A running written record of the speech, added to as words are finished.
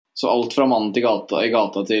Så alt fra mannen i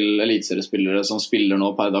gata til elitseriespillere som spiller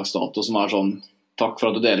nå per dags dato, som sånn, takk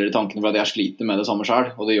for at du deler de tankene, for at jeg sliter med det samme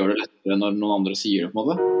selv, og det gjør det lettere når noen andre sier det på en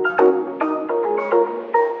måte.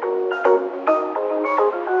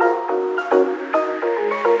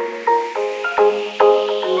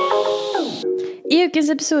 I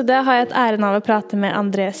ukens episode har jeg et æren av å prate med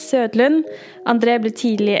André Sødlund. André ble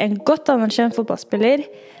tidlig en godt anerkjent fotballspiller,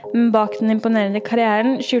 men bak den imponerende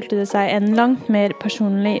karrieren skjulte det seg en langt mer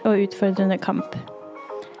personlig og utfordrende kamp.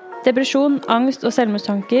 Depresjon, angst og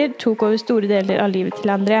selvmordstanker tok over store deler av livet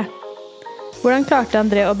til André. Hvordan klarte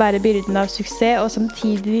André å bære byrden av suksess og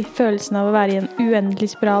samtidig følelsen av å være i en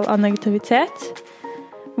uendelig spiral av negativitet?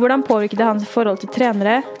 Hvordan påvirket det hans forhold til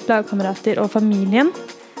trenere, lagkamerater og familien?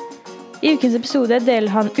 I ukens episode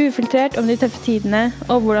deler han ufiltrert om de tøffe tidene,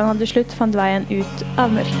 og hvordan han til slutt fant veien ut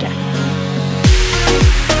av mørket.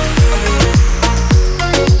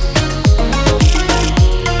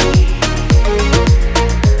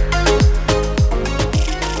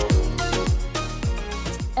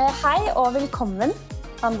 Hei og velkommen,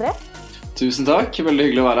 André. Tusen takk, veldig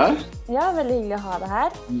hyggelig å være her. Ja, veldig hyggelig å ha deg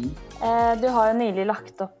her. Du har jo nylig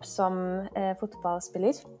lagt opp som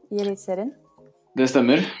fotballspiller i elitserien. Det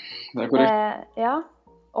stemmer, det korrekt. Ja,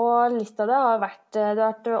 og litt av det har vært, du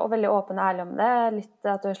har vært veldig åpen og ærlig om det,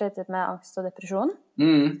 litt at du har slitt med angst og depresjon,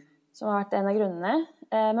 som har vært en av grunnene.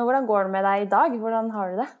 Men hvordan går det med deg i dag? Hvordan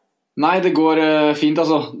har du det? Nei, det går fint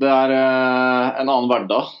altså. Det en annen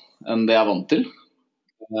hverdag enn det jeg vant til.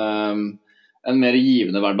 En mer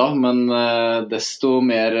givende hverdag, men desto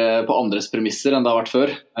mer på andres premisser enn det har vært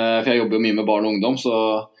før. For jeg jobber jo mye med barn og ungdom, så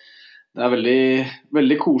det veldig,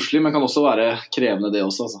 veldig koselig, men kan også være krevende det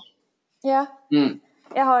også, altså. Ja.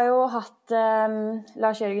 Jeg har jo hatt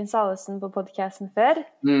Lars Jørgen Salvesen på podcasten før,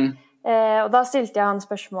 og da stilte jeg han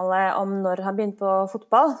spørsmålet om når han begynte på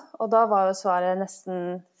fotball, og da var jo svaret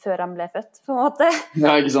nesten før han ble født, på en måte.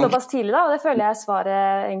 Ja, ikke sant? Såpass tidlig da, og det føler jeg er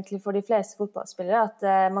svaret egentlig for de fleste fotballspillere,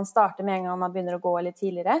 at man starter med en gang man begynner å gå litt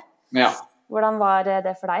tidligere. Ja. Hvordan var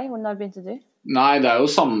det for deg? Når begynte du? Nei, det jo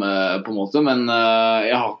samme på en måte, men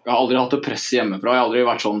jeg har aldri hatt det press hjemmefra. Jeg har aldri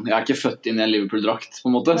vært sånn, jeg ikke født inn i en Liverpool-drakt på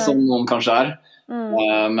en måte, som noen kanskje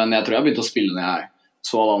men jeg tror jeg begynte å spille når jeg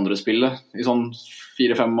så alle andre spille, i sånn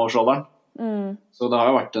 4-5 årsalderen. Så det har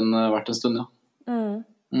jo vært en stund, ja.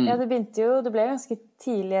 Ja, du ble ganske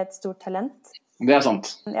tidlig et stort talent. Det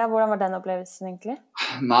sant. Ja, hvordan var den opplevelsen egentlig?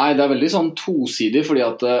 Nei, det veldig sånn tosidig, fordi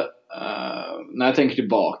at når jeg tenker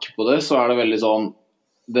tilbake på det, så det veldig sånn,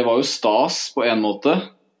 det var jo stas på en måte,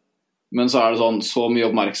 men så det sånn, så mye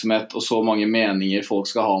oppmerksomhet og så mange meninger folk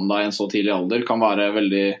skal ha om deg i en så tidlig alder, kan være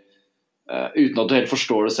veldig, uten at du helt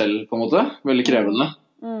forstår det selv på en måte, veldig krevende.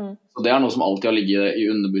 Så det noe som alltid har ligget i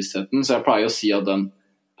underbevisstheten, så jeg pleier å si at den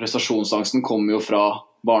prestasjonsangsten kommer jo fra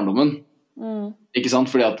barndommen. Ikke sant?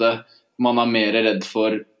 Fordi at man mer redd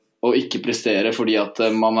for å ikke prestere, fordi at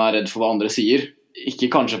man redd for hva andre sier.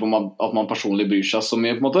 Ikke kanskje på at man personlig bryr seg så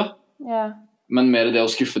mye på en måte, men mer det å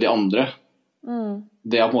skuffe de andre.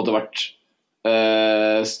 Det har på en måte vært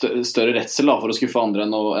større redsel da, for å skuffe andre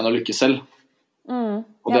enn å lykkes selv.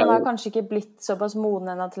 Og man har kanskje ikke blitt såpass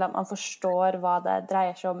moden til at man forstår hva det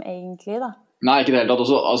dreier seg om egentlig da. Nei, ikke det hele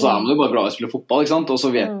tatt. Altså man jo bare bra å spille fotball, ikke sant? Og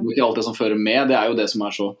så vet man ikke alt det som fører med. Det jo det som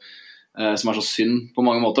så synd på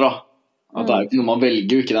mange måter da. At det jo ikke noe man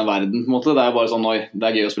velger jo ikke i den verden på en måte. Det jo bare sånn, oi,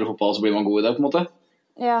 det gøy å spille fotball, så blir man god i det på en måte.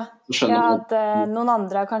 Ja, at noen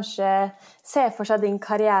andre kanskje ser for seg din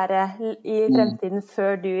karriere i fremtiden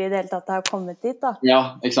før du i det hele tatt har kommet dit da. Ja,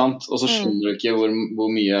 ikke sant? Og så skjønner du ikke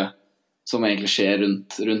hvor mye som egentlig skjer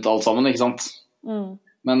rundt alt sammen, ikke sant?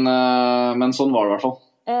 Men sånn var det i hvert fall.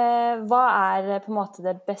 Hva på en måte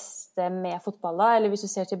det beste med fotball da? Eller hvis du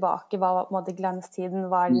ser tilbake, hva var på en måte glanstiden?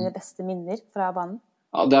 Hva dine beste minner fra banen?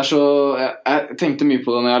 Ja, det så, jeg tenkte mye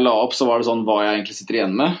på det når jeg la opp, så var det sånn hva jeg egentlig sitter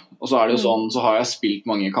igjen med. Og så det jo sånn, så har jeg spilt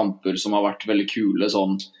mange kamper som har vært veldig kule,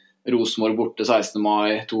 sånn Rosenborg borte 16.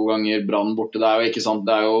 mai, 2 ganger Brann borte, det jo ikke sant,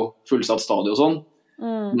 det jo fullsatt stadion og sånn.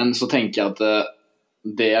 Men så tenker jeg at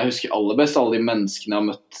det jeg husker aller best, alle de menneskene jeg har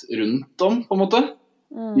møtt rundt om, på en måte.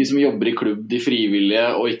 De som jobber i klubb, de frivillige,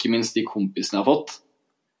 og ikke minst de kompisene jeg har fått.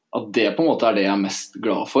 At det på en måte det jeg mest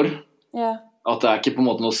glad for. Ja. At det ikke på en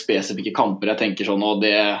måte noen spesifikke kamper jeg tenker sånn, og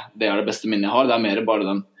det det beste minnet jeg har. Det mer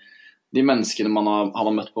bare de menneskene man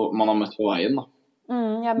har møtt på veien da.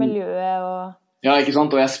 Ja, miljøet og... Ja, ikke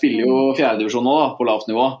sant? Og jeg spiller jo 4. divisjon nå da, på lavt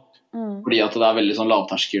nivå. Fordi at det veldig sånn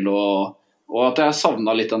lavterskel, og at jeg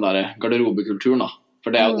savnet litt den der garderobekulturen da.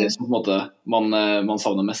 For det jo det som på en måte man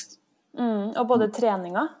savner mest. Og både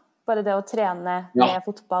treninga, bare det å trene med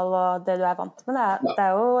fotball og det du vant med, det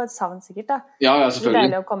jo et savn sikkert da. Ja, selvfølgelig. Det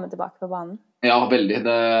deilig å komme tilbake på banen. Ja, veldig.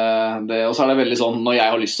 Og så er det veldig sånn, når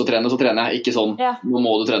jeg har lyst til å trene, så trener jeg. Ikke sånn, nå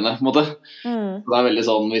må du trene, på en måte. Det er veldig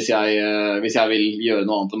sånn, hvis jeg vil gjøre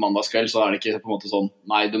noe annet enn mandagskveld, så er det ikke på en måte sånn,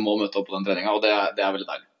 nei, du må møte opp på den treningen, og det er veldig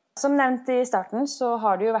deilig. Som nevnt i starten, så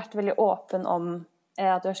har du jo vært veldig åpen om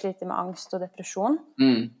at du har slitt med angst og depresjon.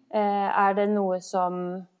 Er det noe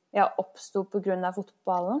som oppstod på grunn av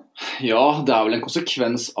fotballen? Ja, det er vel en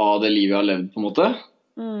konsekvens av det livet jeg har levd, på en måte.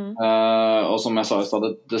 Og som jeg sa i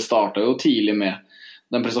sted, det startet jo tidlig med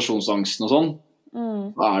den prestasjonsangsten og sånn.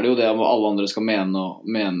 Da er det jo det hvor alle andre skal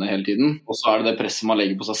mene hele tiden. Og så er det det presset man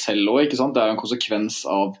legger på seg selv også, ikke sant? Det er jo en konsekvens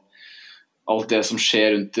av alt det som skjer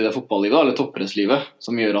rundt i det fotballlivet, eller toppidrettslivet,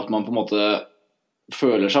 som gjør at man på en måte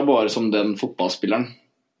føler seg bare som den fotballspilleren,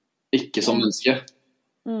 ikke som menneske.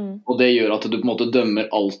 Og det gjør at du på en måte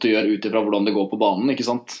dømmer alt du gjør ut ifra hvordan det går på banen, ikke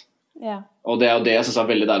sant? Og det er jo det jeg synes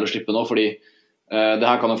er veldig deilig å slippe nå, fordi det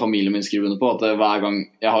her kan jo familien min skrive under på, at hver gang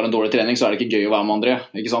jeg har en dårlig trening, så er det ikke gøy å være med André,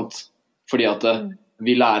 ikke sant? Fordi at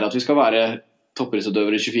vi lærer at vi skal være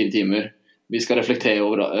toppidrettsutøvere i 24 timer, vi skal reflektere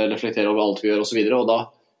over alt vi gjør og så videre, og da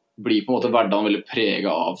blir på en måte hverdagen veldig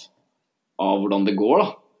preget av hvordan det går da.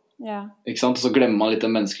 Ikke sant? Så glemmer man litt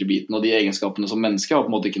den menneskelige biten, og de egenskapene som menneske har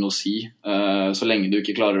på en måte ikke noe å si, så lenge du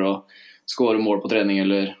ikke klarer å score mål på trening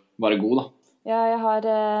eller være god da.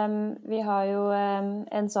 Vi har jo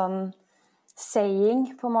en sånn saying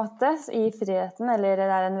på en måte i friidretten, eller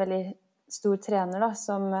det er en veldig stor trener da,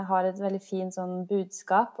 som har et veldig fint sånn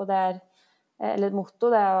budskap, og eller et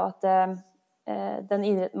motto, det er jo at den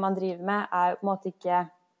idretten man driver med er jo på en måte ikke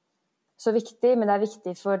så viktig, men det er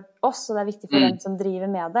viktig for oss, og det er viktig for den som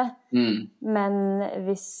driver med det. Men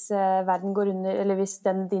hvis verden går under, eller hvis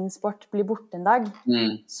din sport blir borte en dag,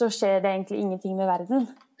 så skjer det egentlig ingenting med verden.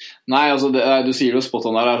 Nei, altså, du sier jo spot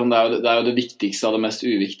on der, det er jo det viktigste av det mest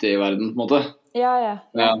uviktige i verden, på en måte. Ja,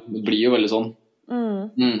 det blir jo veldig sånn.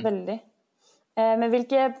 Veldig. Men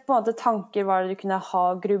hvilke på en måte tanker var det du kunne ha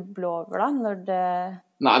gruble over da, når det...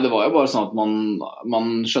 Nei, det var jo bare sånn at man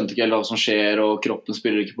skjønte ikke helt hva som skjer, og kroppen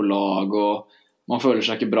spiller ikke på lag, og man føler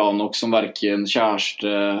seg ikke bra nok som hverken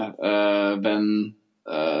kjæreste, venn,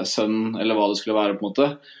 sønn, eller hva det skulle være på en måte.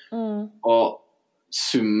 Og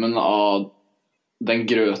summen av den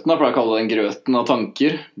grøten, jeg pleier å kalle det den grøten av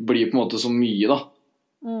tanker, blir på en måte så mye da.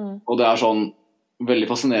 Og det er sånn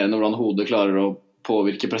veldig fascinerende hvordan hodet klarer å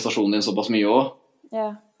påvirke prestasjonen din såpass mye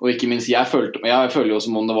også. Og ikke minst, jeg føler jo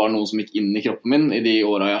som om det var noen som gikk inn i kroppen min i de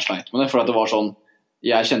årene jeg sleit med det, for at det var sånn,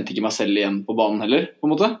 jeg kjente ikke meg selv igjen på banen heller, på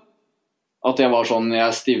en måte. At jeg var sånn,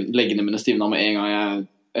 leggene mine stivna med en gang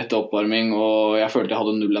etter oppvarming, og jeg følte jeg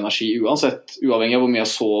hadde null energi uansett, uavhengig av hvor mye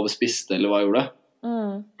jeg sov, spiste eller hva jeg gjorde.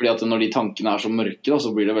 Fordi at når de tankene er så mørke da,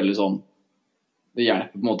 så blir det veldig sånn, det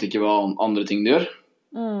hjelper på en måte ikke hva andre ting de gjør.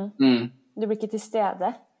 Du blir ikke til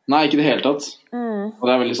stede? Nei, ikke det hele tatt. Og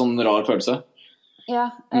det er veldig sånn rar følelse.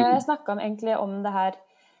 Jeg snakket egentlig om det her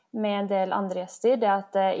med en del andre gjester, det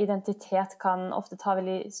at identitet kan ofte ta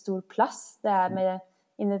veldig stor plass, det er med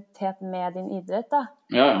identitet med din idrett da.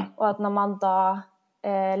 Og at når man da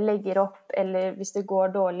legger opp, eller hvis det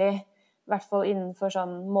går dårlig, i hvert fall innenfor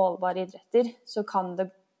sånn målbare idretter, så kan det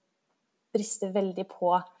briste veldig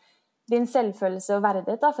på din selvfølelse og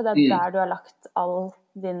verdighet da, for det er der du har lagt all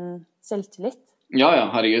din selvtillit. Ja,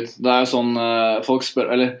 herregud. Det er jo sånn, folk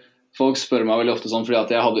spør meg veldig ofte sånn, fordi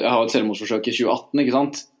at jeg har et selvmordsforsøk i 2018, ikke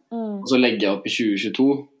sant? Og så legger jeg opp i 2022,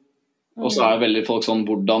 og så er det veldig folk sånn,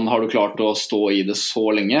 hvordan har du klart å stå i det så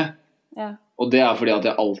lenge? Og det er fordi at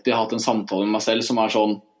jeg alltid har hatt en samtale med meg selv som er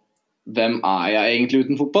sånn, hvem er jeg egentlig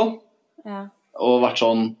uten fotball? Og vært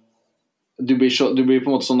sånn, du blir på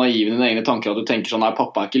en måte så naiv i dine egne tanker at du tenker sånn, nei,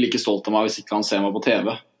 pappa er ikke like stolt av meg hvis ikke han ser meg på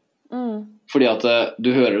TV. Fordi at du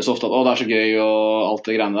hører det så ofte at det er så gøy og alt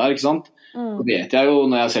det greiene der, ikke sant? Så vet jeg jo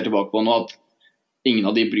når jeg ser tilbake på nå at ingen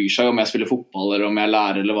av de bryr seg om jeg spiller fotball eller om jeg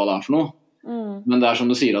lærer eller hva det er for noe. Men det er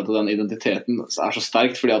som du sier at den identiteten er så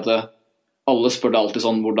sterkt, fordi at alle spør deg alltid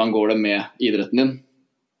sånn, hvordan går det med idretten din?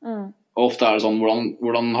 Og ofte er det sånn, hvordan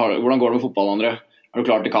går det med fotballen, André? Er du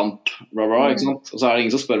klar til kamp? Bla bla, ikke sant? Og så er det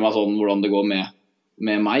ingen som spør meg sånn, hvordan det går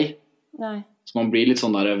med meg. Så man blir litt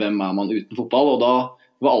sånn der, hvem er man uten fotball? Og da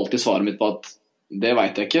var alltid svaret mitt på at det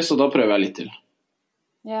vet jeg ikke, så da prøver jeg litt til.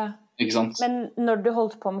 Ikke sant? Men når du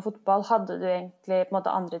holdt på med fotball, hadde du egentlig på en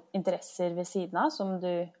måte andre interesser ved siden av som du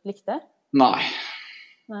likte? Nei.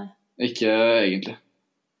 Ikke egentlig.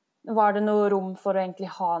 Var det noe rom for å egentlig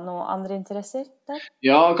ha noen andre interesser der?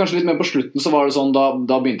 Ja, kanskje litt mer på slutten så var det sånn,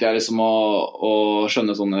 da begynte jeg liksom å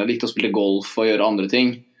skjønne sånn, jeg likte å spille golf og gjøre andre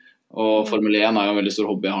ting, og Formel 1 er jo en veldig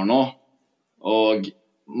stor hobby jeg har nå, og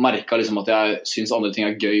merket liksom at jeg synes andre ting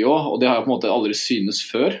er gøy også, og det har jeg på en måte aldri synes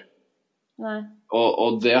før.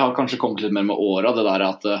 Og det har kanskje kommet litt mer med året, det der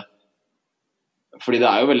at fordi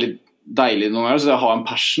det jo veldig deilig noen ganger, så jeg har en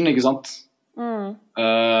passion, ikke sant?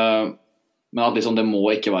 Men at liksom det må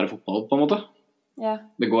ikke være fotball på en måte.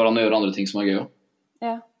 Det går an å gjøre andre ting som gøy også.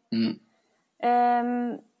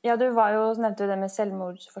 Ja, du var jo, nevnte jo det med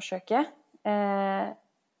selvmordsforsøket.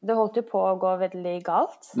 Det holdt jo på å gå veldig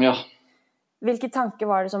galt. Ja. Hvilke tanker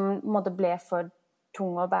var det som på en måte ble for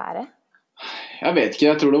tunge å bære? Jeg vet ikke,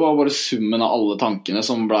 jeg tror det var bare summen av alle tankene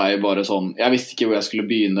som ble bare sånn, jeg visste ikke hvor jeg skulle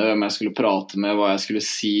begynne, hvem jeg skulle prate med, hva jeg skulle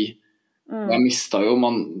si. Jeg mistet jo,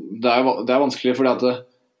 det er vanskelig fordi at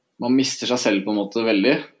man mister seg selv på en måte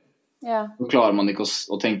veldig. Så klarer man ikke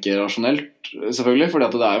å tenke rasjonelt, selvfølgelig, fordi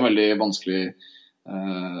at det jo en veldig vanskelig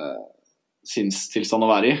sinnstilstand å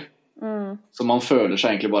være i. Så man føler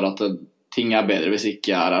seg egentlig bare at ting bedre hvis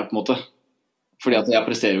ikke jeg her på en måte. Fordi at jeg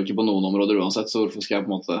presterer jo ikke på noen områder uansett, så hvorfor skal jeg på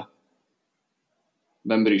en måte...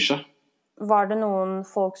 Hvem bryr seg? Var det noen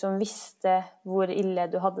folk som visste hvor ille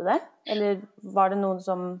du hadde det? Eller var det noen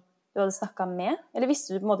som du hadde snakket med? Eller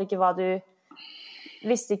visste du på en måte ikke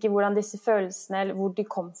visste ikke hvordan disse følelsene, eller hvor de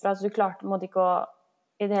kom fra, så du klarte på en måte ikke å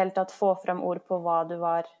i det hele tatt få frem ord på hva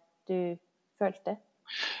du følte?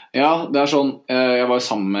 Ja, det sånn, jeg var jo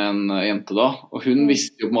sammen med en jente da, og hun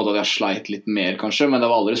visste jo på en måte at jeg sleit litt mer kanskje, men det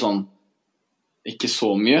var aldri sånn, ikke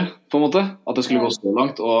så mye på en måte, at det skulle gå så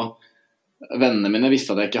langt, og vennene mine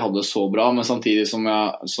visste at jeg ikke hadde det så bra, men samtidig som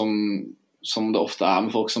det ofte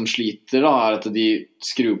med folk som sliter da, at de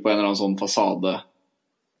skrur på en eller annen sånn fasade,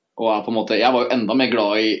 og på en måte, jeg var jo enda mer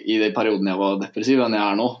glad i de perioden jeg var depressiv enn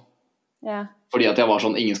jeg nå. Fordi at jeg var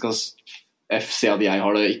sånn, ingen skal se at jeg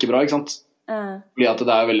har det ikke bra, ikke sant? Fordi at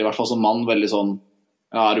det jo veldig, i hvert fall som mann, veldig sånn,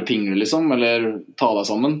 ja, du pingler liksom, eller ta deg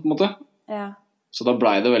sammen på en måte. Så da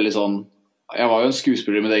ble det veldig sånn, jeg var jo en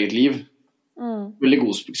skuespiller i mitt eget liv, veldig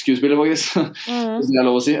god skuespiller faktisk, hvis det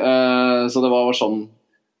lov å si. Så det var sånn,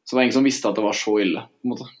 så det var ingen som visste at det var så ille på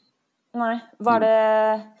en måte. Nei,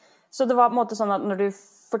 så det var på en måte sånn at når du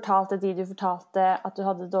fortalte de du fortalte at du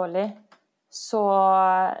hadde det dårlig, så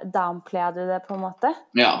downplayede du det på en måte?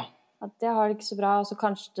 Ja. At jeg har det ikke så bra, og så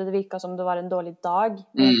kanskje det virket som det var en dårlig dag,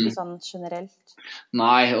 men ikke sånn generelt.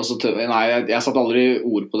 Nei, jeg satt aldri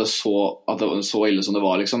ord på det at det var så ille som det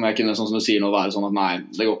var, liksom. Jeg kunne, sånn som du sier nå, være sånn at nei,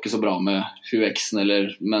 det går ikke så bra med FUX-en,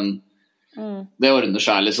 men det ordner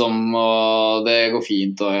seg, liksom, og det går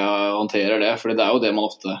fint, og jeg håndterer det, for det jo det man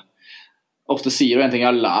ofte sier, og en ting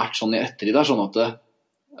jeg har lært sånn i ettertid, sånn at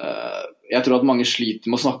jeg tror at mange sliter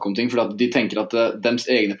med å snakke om ting, fordi at de tenker at deres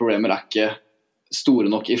egne problemer ikke store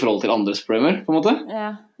nok i forhold til andres problemer, på en måte.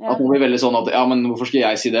 At man blir veldig sånn at, ja, men hvorfor skal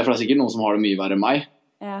jeg si det? For det sikkert noen som har det mye verre enn meg.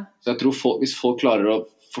 Så jeg tror hvis folk klarer å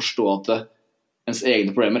forstå at ens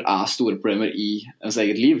egne problemer store problemer i ens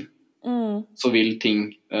eget liv, så vil ting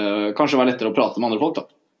kanskje være lettere å prate med andre folk, da.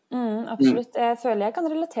 Absolutt. Jeg føler jeg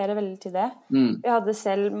kan relatere veldig til det. Jeg hadde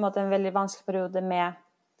selv en veldig vanskelig periode med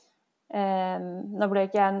nå ble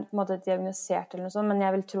ikke jeg på en måte diagnosert eller noe sånt, men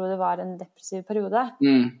jeg vil tro det var en depressiv periode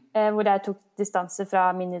hvor jeg tok distanse fra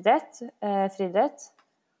min idrett, friidrett,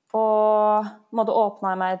 og måtte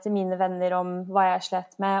åpne meg til mine venner om hva jeg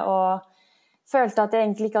slet med, og følte at jeg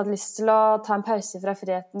egentlig ikke hadde lyst til å ta en pause fra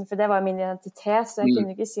friheten, for det var min identitet, så jeg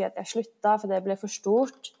kunne ikke si at jeg slutta, for det ble for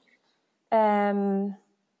stort.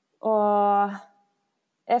 Og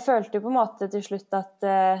jeg følte jo på en måte til slutt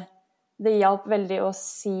at det hjalp veldig å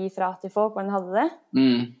si fra til folk hvordan jeg hadde det.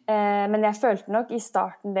 Men jeg følte nok i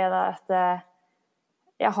starten det da at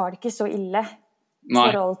jeg har det ikke så ille i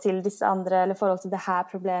forhold til disse andre, eller i forhold til det her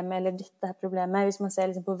problemet, eller dette her problemet, hvis man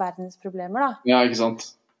ser liksom på verdens problemer da. Ja, ikke sant?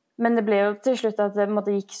 Men det ble jo til slutt at det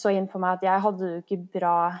gikk så inn på meg at jeg hadde det jo ikke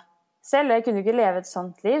bra selv, og jeg kunne jo ikke leve et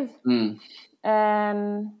sånt liv.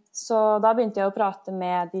 Så da begynte jeg å prate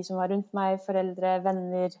med de som var rundt meg, foreldre,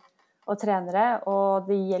 venner og trenere, og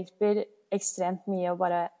det hjelper ekstremt mye å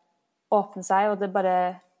bare åpne seg, og det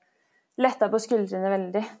bare letter på skuldrene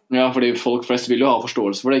veldig. Ja, fordi folk flest vil jo ha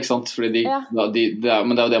forståelse for det, ikke sant? Fordi men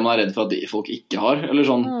det jo det man redd for at folk ikke har, eller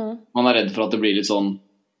sånn. Man redd for at det blir litt sånn,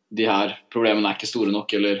 de her problemene ikke store nok,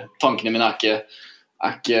 eller tankene mine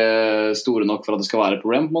ikke store nok for at det skal være et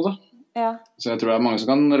problem, på en måte. Så jeg tror det mange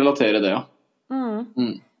som kan relatere det, ja.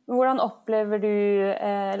 Hvordan opplever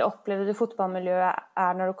du fotballmiljøet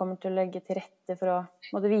når du kommer til å legge til rette for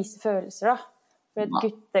å vise følelser, da? For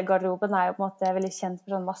guttegarderoben jo på en måte veldig kjent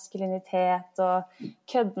for sånn maskulinitet og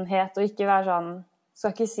køddenhet, og ikke være sånn,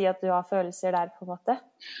 skal ikke si at du har følelser der, på en måte.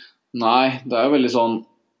 Nei, det jo veldig sånn,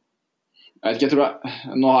 jeg vet ikke,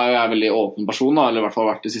 nå har jeg veldig åpen person, da, eller i hvert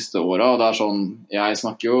fall vært de siste årene, og det sånn, jeg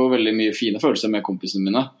snakker jo veldig mye fine følelser med kompisene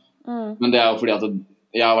mine, men det jo fordi at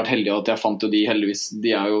jeg har vært heldig, og at jeg fant jo de heldigvis,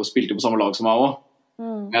 de jo spilt på samme lag som meg også.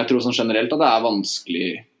 Men jeg tror sånn generelt at det vanskelig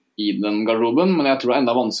i den garderoben, men jeg tror det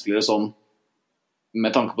enda vanskeligere sånn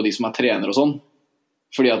med tanke på de som trener og sånn.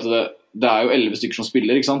 Fordi at det jo 11 stykker som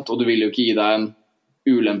spiller, ikke sant? Og du vil jo ikke gi deg en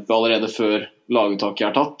ulempe allerede før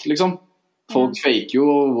laguttaket tatt, liksom. Folk faker jo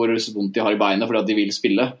hvor vondt de har i beinet fordi at de vil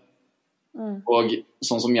spille. Og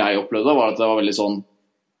sånn som jeg opplevde var at det var veldig sånn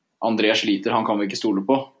André sliter, han kan vi ikke stole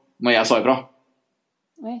på. Når jeg sa ifra.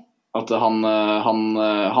 At han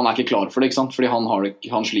ikke klar for det, ikke sant? Fordi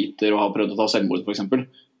han sliter og har prøvd å ta selvmord, for eksempel.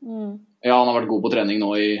 Ja, han har vært god på trening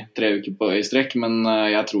nå i 3 uker i strekk, men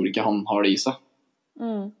jeg tror ikke han har det i seg.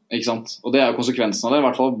 Ikke sant? Og det jo konsekvensen av det, i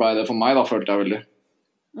hvert fall ble det for meg, da følte jeg veldig.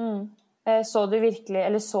 Så du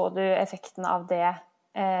effekten av det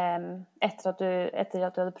etter at du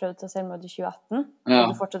hadde prøvd å ta selvmord i 2018, og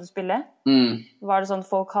du fortsatte å spille? Var det sånn at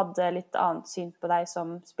folk hadde litt annet syn på deg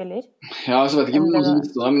som spiller? Ja, så vet jeg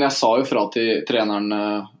ikke, men jeg sa jo fra til treneren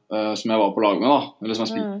som jeg var på lag med, da, eller som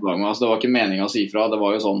jeg spilte på lag med, altså det var ikke meningen å si fra, det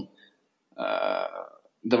var jo sånn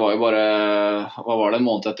det var jo bare, hva var det, en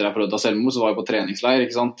måned etter jeg prøvde å ta selvmord, så var jeg på treningsleir,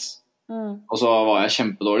 ikke sant? Og så var jeg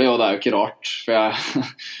kjempedårlig, og det jo ikke rart, for jeg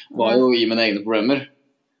var jo i mine egne problemer.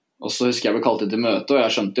 Og så husker jeg ble kalt inn til møte, og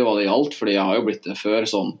jeg skjønte jo hva det gjaldt, fordi jeg har jo blitt det før,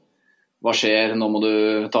 sånn, hva skjer, nå må du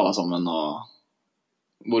ta deg sammen, og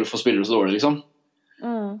hvorfor spiller du så dårlig, liksom?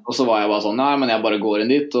 Og så var jeg bare sånn, nei, men jeg bare går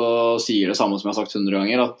inn dit, og sier det samme som jeg har sagt 100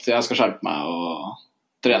 ganger, at jeg skal skjerpe meg, og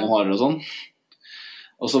trene hardere og sånn.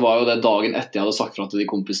 Og så var jo det dagen etter jeg hadde sagt fra til de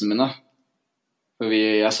kompisene mine, for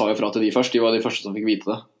jeg sa jo fra til de først, de var de første som fikk vite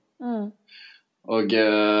det. Og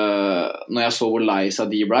når jeg så hvor lei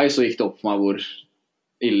seg de ble, så gikk det opp for meg hvor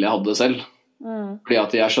ille jeg hadde det selv. Fordi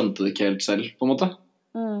at jeg skjønte det ikke helt selv, på en måte.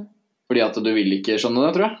 Fordi at du vil ikke skjønne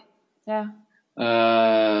det, tror jeg.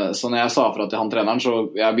 Så når jeg sa fra til han treneren,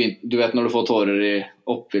 så jeg begynte, du vet når du får tårer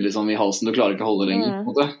oppi liksom, i halsen, du klarer ikke å holde det lenger, på en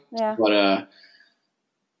måte. Bare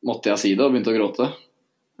måtte jeg si det og begynte å gråte.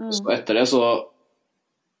 Så etter det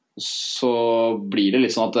så blir det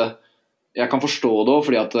litt sånn at jeg kan forstå det også,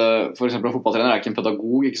 fordi at for eksempel en fotballtrener ikke en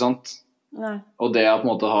pedagog, ikke sant? Og det jeg på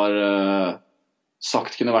en måte har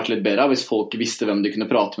sagt kunne vært litt bedre hvis folk visste hvem de kunne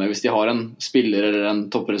prate med, hvis de har en spiller eller en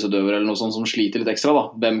toppidrettsutøver eller noe sånt som sliter litt ekstra, da.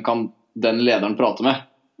 Hvem kan den lederen prate med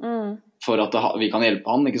for at vi kan hjelpe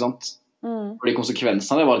han, ikke sant? Fordi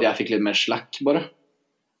konsekvensen av det var at jeg fikk litt mer slack bare.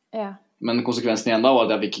 Men konsekvensen igjen da var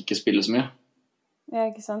at jeg fikk ikke spille så mye. Ja,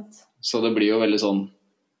 ikke sant. Så det blir jo veldig sånn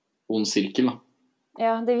ond sirkel, da.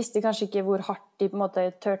 Ja, de visste kanskje ikke hvor hardt de på en måte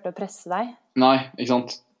tørte å presse deg. Nei, ikke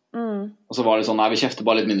sant. Og så var det sånn, nei, vi kjefter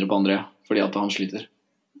bare litt mindre på André, fordi at han sliter.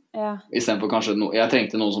 I stedet for kanskje, jeg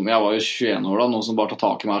trengte noen som, jeg var jo 21 år da, noen som bare tar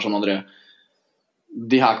tak i meg sånn, André,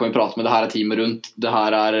 de her kan vi prate med, det her teamet rundt, det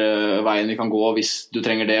her veien vi kan gå hvis du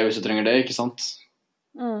trenger det, ikke sant.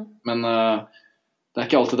 Men det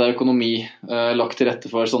ikke alltid det økonomi lagt til rette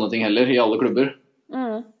for sånne ting heller, i alle klubber.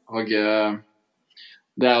 Og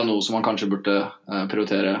det jo noe som man kanskje burde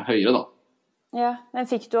prioritere høyere, da. Ja, men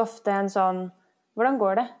fikk du ofte en sånn, hvordan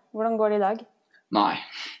går det? Hvordan går det i dag? Nei.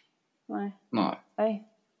 Oi.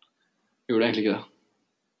 Gjorde egentlig ikke det.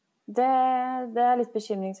 Det litt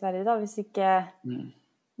bekymringsverdig da, hvis ikke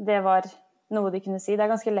det var noe de kunne si.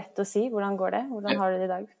 Det ganske lett å si, hvordan går det? Hvordan har du det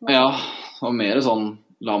i dag? Ja, og mer sånn,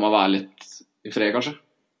 la meg være litt i fred, kanskje.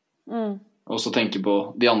 Og så tenke på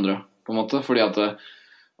de andre, på en måte, fordi at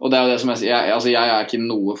og det jo det som jeg ikke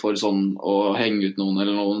noe for sånn å henge ut noen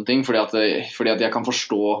eller noen ting, fordi at jeg kan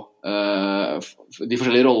forstå de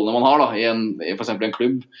forskjellige rollene man har da, for eksempel en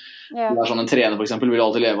klubb. Det sånn, en trener for eksempel vil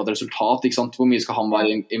alltid leve av et resultat, ikke sant? Hvor mye skal han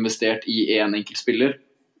være investert i en enkelt spiller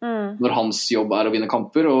når hans jobb å vinne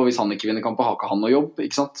kamper, og hvis han ikke vinner kamper, har ikke han noe jobb,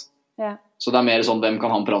 ikke sant? Så det mer sånn, hvem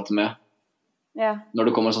kan han prate med når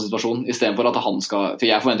det kommer en sånn situasjon, i stedet for at han skal, for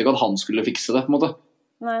jeg forventer ikke at han skulle fikse det, på en måte.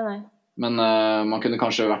 Nei. Men man kunne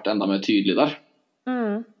kanskje vært enda mer tydelig der.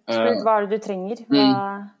 Hva det du trenger?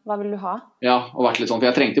 Hva vil du ha? Ja, og vært litt sånn, for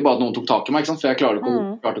jeg trengte bare at noen tok tak i meg, ikke sant? For jeg klarte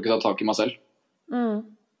ikke å ta tak i meg selv.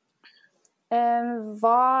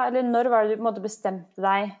 Eller når var det du på en måte bestemte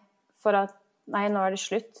deg for at nei, nå det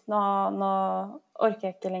slutt, nå orker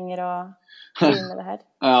jeg ikke lenger å drive med det her?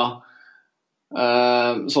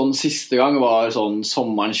 Sånn siste gang var sånn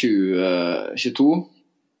sommeren 2022.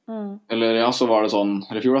 Eller så var det sånn,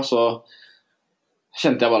 eller fjor da, så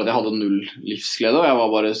kjente jeg bare at jeg hadde null livsglede, og jeg var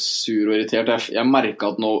bare sur og irritert. Jeg merket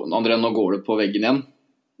at André, nå går det på veggen igjen.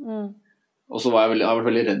 Og så var jeg vært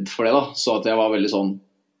veldig redd for det da, så at jeg var veldig sånn,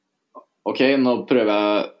 ok, nå prøver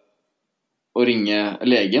jeg å ringe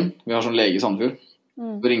legen. Vi har sånn lege i Sandefjord.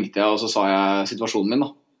 Så ringte jeg, og så sa jeg situasjonen min da.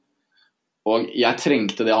 Og jeg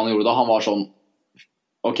trengte det han gjorde da. Han var sånn,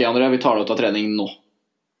 ok André, vi tar deg ut av trening nå.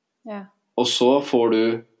 Og så får du,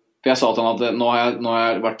 for jeg sa til han at nå har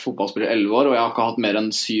jeg vært fotballspiller i 11 år, og jeg har ikke hatt mer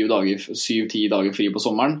enn 7-10 dager fri på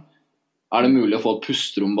sommeren. det mulig å få et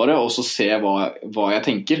pusterom bare, og så se hva jeg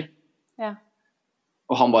tenker? Ja.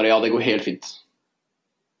 Og han bare, ja, det går helt fint.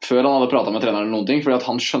 Før han hadde pratet med treneren eller noen ting, fordi at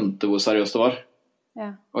han skjønte hvor seriøst det var. Ja.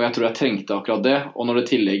 Og jeg tror jeg trengte akkurat det. Og når det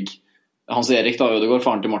tillegg, Hans Erik da, Ødegaard,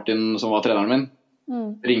 faren til Martin, som var treneren min,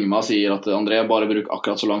 ringer meg og sier at André, bare bruk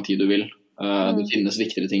akkurat så lang tid du vil. Det finnes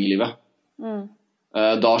viktigere ting i livet.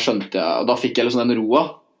 Da skjønte jeg, og da fikk jeg liksom den roa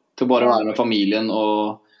til bare å være med familien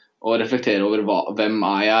og reflektere over hvem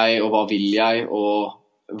er jeg, og hva vil jeg,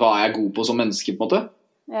 og hva er jeg god på som menneske, på en måte.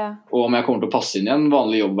 Ja. Og om jeg kommer til å passe inn i en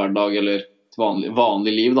vanlig jobbhverdag, eller et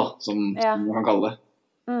vanlig liv, da, som man kan kalle det.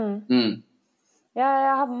 Ja,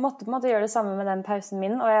 jeg måtte på en måte gjøre det samme med den pausen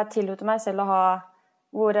min, og jeg tillot meg selv å ha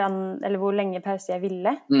hvor lenge pause jeg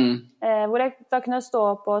ville. Hvor jeg da kunne stå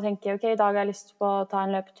opp og tenke, ok, i dag har jeg lyst på å ta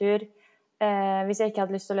en løpetur. Hvis jeg ikke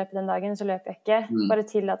hadde lyst til å løpe den dagen, så løper jeg ikke. Bare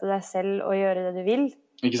tillate deg selv å gjøre det du vil.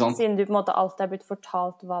 Ikke sant? Siden du på en måte alltid har blitt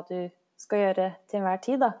fortalt hva du skal gjøre til enhver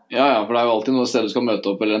tid, da. Ja, for det er jo alltid noe sted du skal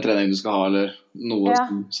møte opp, eller en trening du skal ha, eller noe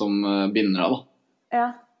som binder deg, da. Ja,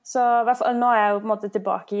 så nå er jeg jo på en måte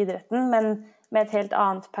tilbake i idretten, men med et helt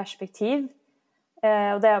annet perspektiv.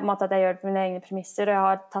 Og det er på en måte at jeg gjør det på mine egne premisser, og jeg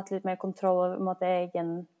har tatt litt mer kontroll over på en måte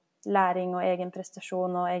egen læring og egen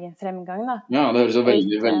prestasjon og egen fremgang, da. Ja, det høres jo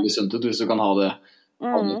veldig, veldig sunt ut hvis du kan ha det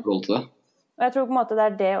forhold til det. Og jeg tror på en måte det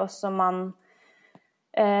er det også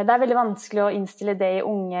det er veldig vanskelig å innstille det i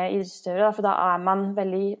unge idrettsutøvere, for da er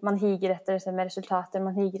man higer etter med resultater,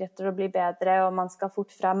 man higer etter å bli bedre, og man skal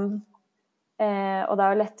fort frem. Og det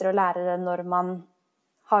er jo lettere å lære det når man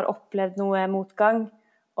har opplevd noe motgang,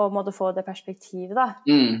 og måtte få det perspektivet, da.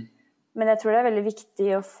 Men jeg tror det er veldig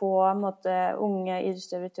viktig å få unge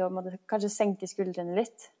idrettsutøvere til å kanskje senke skuldrene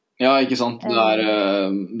litt. Ja, ikke sant. Det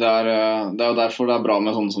er jo derfor det er bra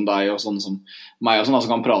med sånne som deg, og sånne som meg, og sånn,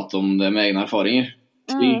 som kan prate om det med egne erfaringer.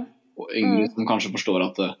 Og yngre som kanskje forstår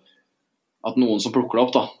at noen som plukker det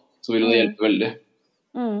opp, da, så vil det hjelpe veldig,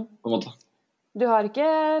 på en måte. Du har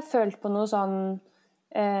ikke følt på noe sånn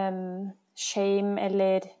shame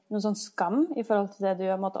eller noe sånn skam i forhold til det du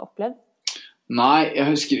har opplevd? Nei, jeg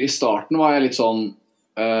husker i starten var jeg litt sånn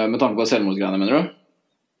med tanke på selvmordsgreiene, mener du?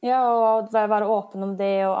 Ja, og være åpen om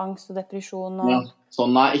det, og angst og depresjon og... Ja,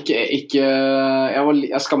 sånn, nei, ikke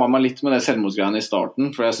jeg skammet meg litt med det selvmordsgreiene i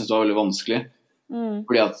starten, for jeg synes det var veldig vanskelig.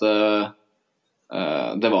 Fordi at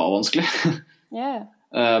det var vanskelig.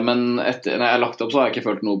 Men når jeg har lagt opp, så har jeg ikke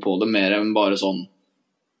følt noe på det mer enn bare sånn,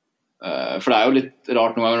 for det er jo litt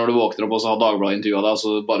rart noen ganger når du våkner opp og så har Dagbladet intervjuet deg, og så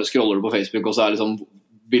bare scroller du på Facebook, og så er liksom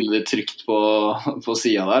bildet trykt på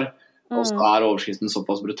siden der, og så er overskriften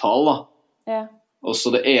såpass brutal, da. Og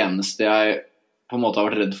så det eneste jeg på en måte har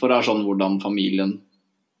vært redd for er sånn hvordan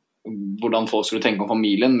folk skulle tenke om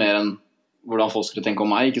familien, mer enn hvordan folk skulle tenke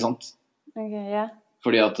om meg, ikke sant? Okay,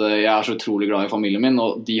 Fordi at jeg er så utrolig glad i familien min,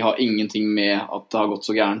 og de har ingenting med at det har gått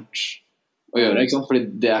så gærent å gjøre, ikke sant? Fordi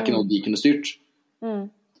det er ikke noe de kunne styrt.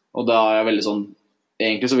 Og da er jeg veldig sånn,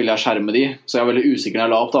 egentlig så vil jeg skjerme de, så jeg er veldig usikker når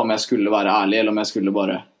jeg la opp da, om jeg skulle være ærlig, eller om jeg skulle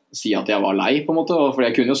bare si at jeg var lei, på en måte, fordi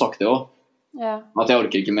jeg kunne jo sagt det også, at jeg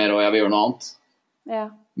orker ikke mer, og jeg vil gjøre noe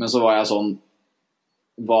annet. Men så var jeg sånn,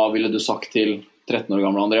 hva ville du sagt til 13 år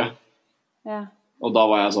gamle André? Og da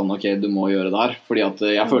var jeg sånn, ok, du må gjøre det her, fordi at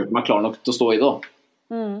jeg følte meg klar nok til å stå i det da.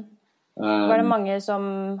 Var det mange som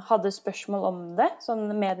hadde spørsmål om det? Sånn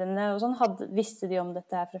mediene og sånn, visste de om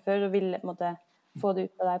dette her fra før, og ville på en måte få det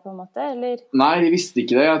ut av deg på en måte, eller? Nei, de visste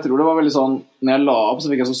ikke det. Jeg tror det var veldig sånn, når jeg la opp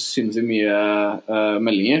så fikk jeg så sinnssykt mye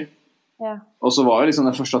meldinger. Og så var jo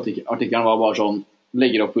liksom den første artikkelen var bare sånn,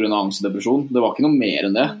 legger opp på grunn av angst og depresjon. Det var ikke noe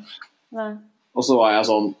mer enn det. Og så var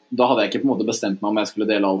jeg sånn, da hadde jeg ikke på en måte bestemt meg om jeg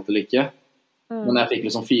skulle dele alt eller ikke. Men jeg fikk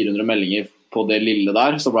liksom 400 meldinger på det lille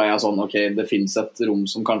der, så ble jeg sånn, ok, det finnes et rom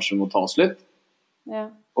som kanskje må tas litt.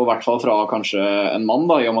 Og i hvert fall fra kanskje en mann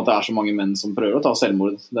da, i og med at det er så mange menn som prøver å ta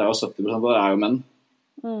selvmord. Det er jo 70% av det er jo menn.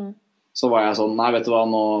 Så var jeg sånn, nei, vet du hva,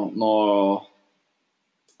 nå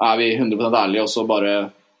er vi 100% ærlige, og så bare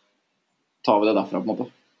tar vi det derfra på en måte.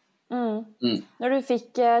 Når du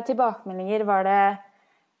fikk tilbakemeldinger, var det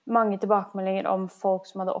mange tilbakemeldinger om folk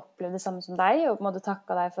som hadde opplevd det samme som deg, og på en måte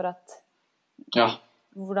takket deg for at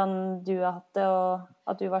hvordan du har hatt det,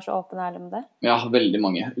 og at du var så åpen og ærlig med det? Ja, veldig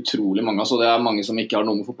mange, utrolig mange. Altså, det er mange som ikke har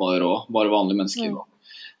noe med fotball å gjøre også, bare vanlige mennesker.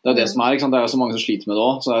 Det er det som er, ikke sant? Det er jo så mange som sliter med det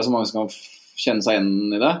også, så det er så mange som kan kjenne seg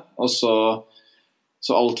igjen i det. Og så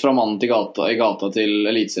alt fra mannen i gata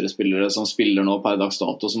til elitseriespillere som spiller nå per dags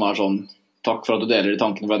dato, som er sånn, takk for at du deler de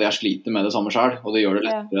tankene, for at jeg sliter med det samme selv, og det gjør det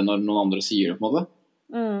lettere når noen andre sier det på en måte.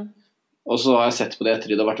 Og så har jeg sett på det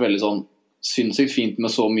etter, det har vært veldig sånn sinnssykt fint med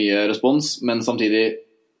så mye respons, men samtidig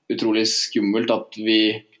utrolig skummelt at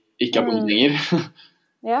vi ikke har kommet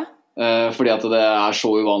lenger. Fordi at det så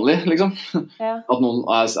uvanlig, liksom. Ja. At noen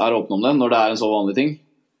åpne om det når det en så vanlig ting.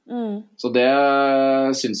 Så det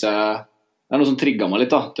synes jeg det noe som trigget meg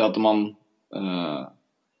litt da, til at man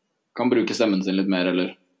kan bruke stemmen sin litt mer, eller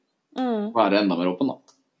være enda mer åpen da.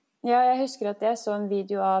 Ja, jeg husker at jeg så en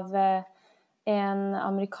video av en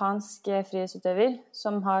amerikansk frihetsutøver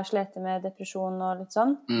som har slet med depresjon og litt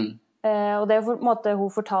sånn. Og det på en måte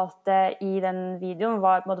hun fortalte i den videoen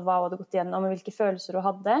var på en måte hva hun hadde gått igjennom og hvilke følelser hun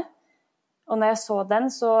hadde. Og når jeg så den,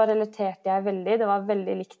 så relaterte jeg veldig. Det var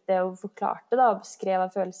veldig likt det hun forklarte da, og beskrev av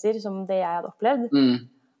følelser som det jeg hadde opplevd.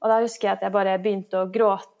 Og da husker jeg at jeg bare begynte å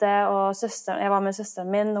gråte, og jeg var med søsteren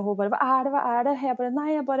min, og hun bare, hva er det? Jeg bare,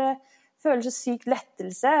 nei, jeg bare føler så sykt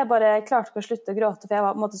lettelse. Jeg bare klarte ikke å slutte å gråte, for jeg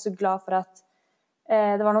var på en måte så glad for at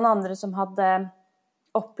det var noen andre som hadde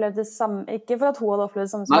opplevd det samme, ikke for at hun hadde opplevd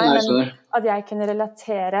det samme som meg, men at jeg kunne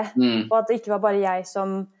relatere, og at det ikke var bare jeg som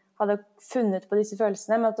hadde funnet på disse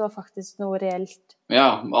følelsene, men at det var faktisk noe reelt.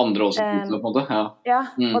 Ja, andre også på en måte, ja.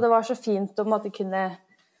 Og det var så fint å på en måte kunne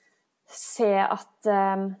se at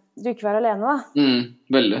du ikke var alene da.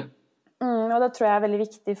 Veldig. Og det tror jeg er veldig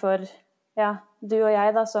viktig for du og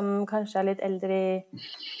jeg da, som kanskje litt eldre i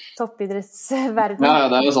toppidrettsverden. Ja,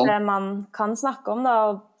 det jo sånn. Det man kan snakke om da,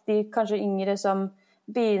 og de kanskje yngre som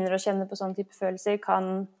begynner å kjenne på sånne type følelser, kan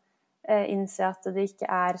innse at det ikke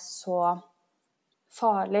så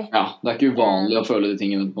farlig. Ja, det ikke uvanlig å føle de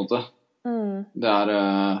tingene på en måte. Det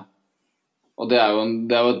og det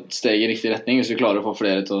jo et steg i riktig retning hvis vi klarer å få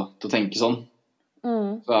flere til å tenke sånn.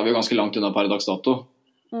 Så vi jo ganske langt unna per dags dato.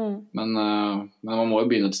 Men man må jo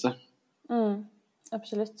begynne et sted.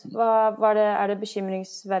 Absolutt. Det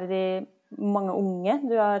bekymringsverdig mange unge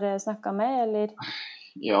du har snakket med, eller?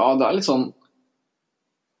 Ja, det litt sånn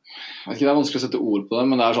jeg vet ikke, det vanskelig å sette ord på det,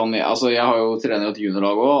 men det sånn, altså jeg har jo trenet i et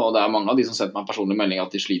juniorlag også, og det mange av de som setter meg en personlig melding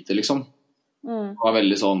at de sliter liksom. Det var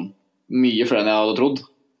veldig sånn, mye flere enn jeg hadde trodd.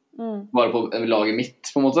 Bare på laget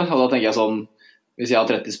mitt på en måte, og da tenker jeg sånn, hvis jeg har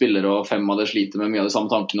 30 spillere og 5 av det sliter med mye av de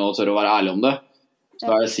samme tankene og tør å være ærlig om det,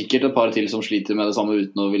 så det sikkert et par til som sliter med det samme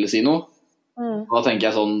uten å ville si noe. Og da tenker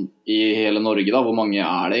jeg sånn, i hele Norge da, hvor mange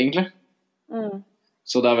det egentlig?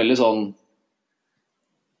 Så det veldig sånn,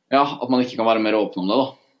 at man ikke kan være mer åpen om det da.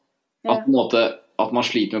 At, på en måte, at man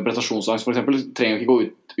sliter med prestasjonsangst for eksempel, trenger ikke gå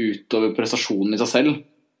utover prestasjonen i seg selv.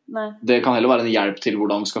 Nei. Det kan heller være en hjelp til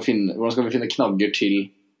hvordan skal vi finne knagger til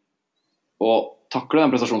å takle den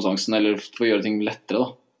prestasjonsangsten, eller for å gjøre ting lettere da.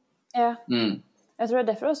 Ja, jeg tror det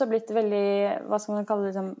derfor også har blitt veldig, hva skal man kalle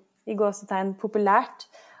det, liksom, i gåsetegn populært,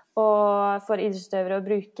 og for idrettsutøvere å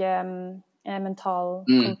bruke mental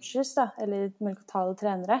coaches da, eller mentale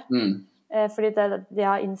trenere. Fordi de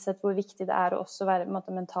har innsett hvor viktig det å også være på en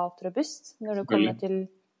måte, mentalt robust når du kommer til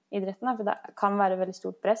idretten, for det kan være veldig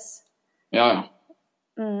stort press. Ja.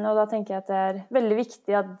 Og da tenker jeg at det veldig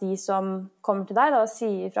viktig at de som kommer til deg da,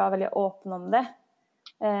 sier fra veldig åpne om det.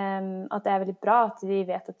 At det veldig bra at de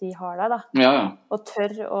vet at de har deg da. Ja. Og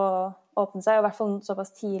tør å åpne seg, og i hvert fall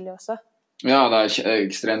såpass tidlig også. Ja, det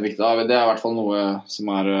ekstremt viktig da. Det i hvert fall noe som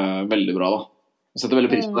veldig bra da. Jeg setter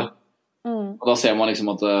veldig pris på det. Og da ser man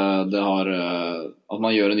liksom at at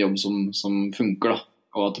man gjør en jobb som funker da,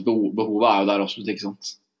 og at behovet jo der absolutt, ikke sant.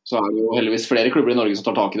 Så det jo heldigvis flere klubber i Norge som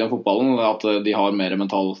tar tak i den fotballen, at de har mer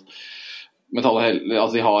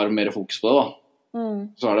at de har mer fokus på det da.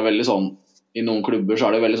 Så det veldig sånn, i noen klubber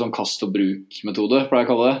så det veldig sånn kast og bruk metode, pleier jeg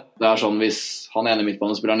å kalle det. Det sånn, hvis han ene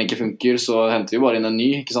midtbanespilleren ikke funker, så henter vi bare inn en ny,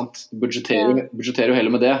 ikke sant. Budgeterer jo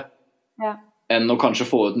heller med det. Ja. Enn å kanskje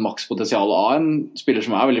få ut makspotensial av en spiller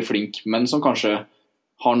som veldig flink, men som kanskje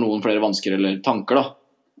har noen flere vansker eller tanker da.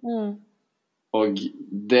 Og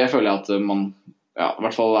det føler jeg at man i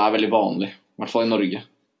hvert fall veldig vanlig, i hvert fall i Norge.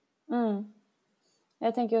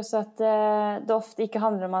 Jeg tenker også at det ofte ikke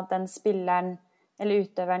handler om at den spilleren eller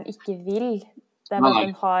utøveren ikke vil. Det at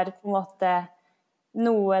den har på en måte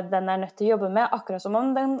noe den nødt til å jobbe med, akkurat som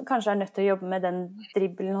om den kanskje nødt til å jobbe med den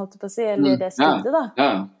dribbelen, holdt jeg på å si, eller det skuddet da.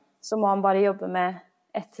 Ja. Så må han bare jobbe med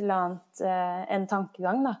et eller annet, en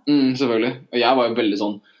tankegang da. Selvfølgelig. Og jeg var jo veldig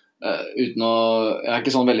sånn, jeg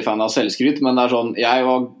ikke sånn veldig fan av selvskryt, men det sånn, jeg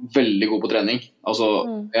var veldig god på trening. Altså,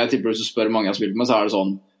 jeg tipper hvis du spør mange jeg har spilt med, så det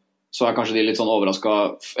sånn, så kanskje de litt sånn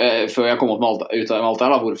overrasket, før jeg kom opp med alt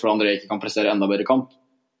her da, hvorfor André ikke kan prestere enda bedre kamp.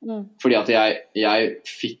 Fordi at jeg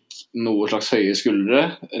fikk noe slags høye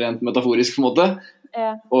skuldre, rent metaforisk på en måte,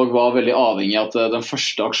 og var veldig avhengig av at den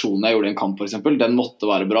første aksjonen jeg gjorde i en kamp for eksempel, den måtte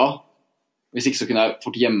være bra. Hvis ikke så kunne jeg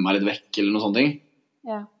fort gjemme meg litt vekk eller noe sånt ting.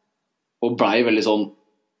 Og ble veldig sånn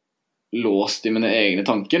låst i mine egne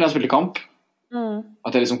tanker når jeg spilte kamp.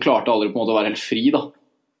 At jeg liksom klarte aldri på en måte å være helt fri da.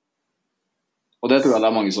 Og det tror jeg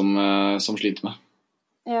det mange som sliter med.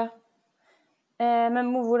 Ja. Men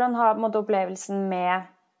hvordan har på en måte, opplevelsen med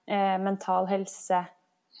mental helse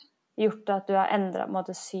gjort at du har endret på en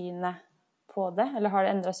måte, synet på det? Eller har du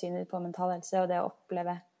endret synet på mental helse og det å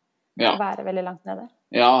oppleve å være veldig langt nede?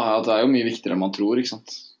 Ja, at det er jo mye viktigere enn man tror, ikke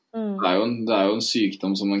sant? Det er jo en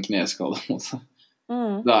sykdom som en kneskade, på en måte.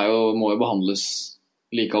 Det er jo, må jo behandles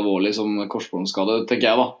like alvorlig som korsbåndskade, tenker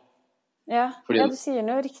jeg da. Ja, du sier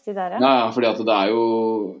noe riktig der, ja. Ja, fordi at det er jo,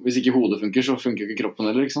 hvis ikke hodet funker, så funker jo ikke kroppen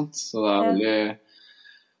heller, ikke sant? Så det er veldig,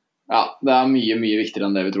 ja, det er mye, mye viktigere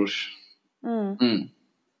enn det vi tror.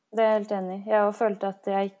 Det er jeg helt enig i. Jeg følte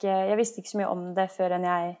at jeg visste ikke så mye om det før enn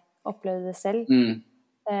jeg opplevde det selv.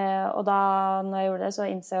 Og da, når jeg gjorde det, så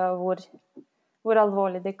innså jeg hvor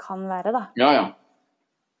alvorlig det kan være, da. Ja.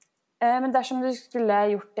 Men dersom du skulle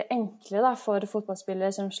gjort det enklere da, for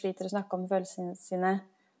fotballspillere som sliter å snakke om følelsene sine,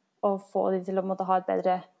 og få de til å måtte ha et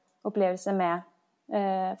bedre opplevelse med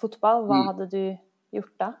fotball, hva hadde du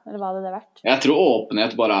gjort da? Eller hva hadde det vært? Jeg tror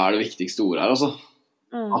åpenhet bare er det viktigste ordet her, altså.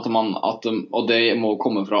 Og det må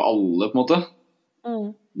komme fra alle, på en måte.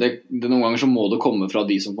 Noen ganger så må det komme fra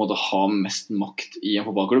de som på en måte har mest makt i en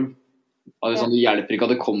fotballklubb. Det hjelper ikke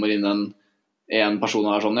at det kommer inn en person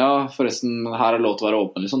og er sånn, ja, forresten, her er lov til å være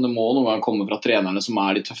åpen, liksom. Det må noen ganger komme fra trenerne som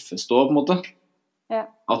er de tøffeste også, på en måte.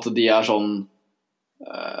 At de er sånn,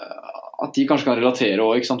 at de kanskje kan relatere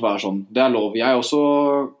også, ikke sant, være sånn, det er lov. Jeg også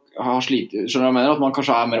har slitt, skjønner du hva jeg mener? At man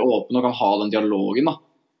kanskje er mer åpen og kan ha den dialogen, da.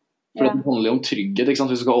 For det handler jo om trygghet, ikke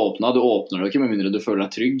sant? Hvis du skal åpne, du åpner det ikke med mindre du føler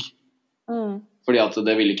deg trygg. Fordi at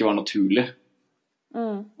det vil ikke være naturlig.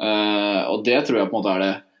 Og det tror jeg på en måte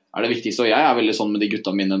er det viktigste. Og jeg er veldig sånn med de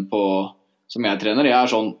gutta mine som jeg trener. Jeg er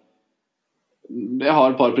sånn, jeg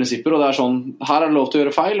har et par prinsipper, og det er sånn, her er det lov til å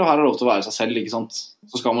gjøre feil, og her er det lov til å være seg selv, ikke sant?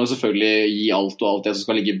 Så skal man jo selvfølgelig gi alt og alt det som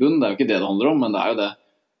skal ligge i bunn, det er jo ikke det det handler om, men det er jo det,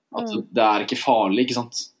 at det er ikke farlig, ikke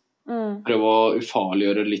sant? Prøve å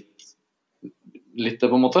ufarliggjøre litt det,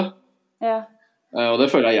 på en måte. Og det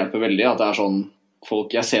føler jeg hjelper veldig, at det er sånn,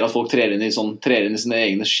 jeg ser at folk trer inn i sine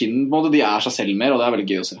egne skinn, på en måte, de er seg selv mer, og det er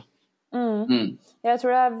veldig gøy å se. Jeg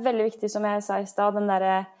tror det er veldig viktig, som jeg sa i sted, den der,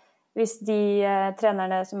 hvis de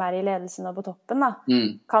trenerne som er i ledelsen og på toppen da,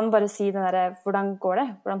 kan bare si den der, hvordan går det?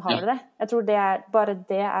 Hvordan har du det? Jeg tror bare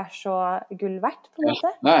det er så gull verdt, på en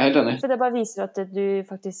måte. Ja, jeg er helt enig. For det bare viser at du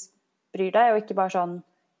faktisk bryr deg, og ikke bare sånn,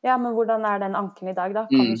 ja, men hvordan er den ankelen i dag da?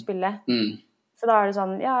 Kan du spille? Så da er det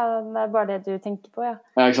sånn, ja, det er bare det du tenker på, ja.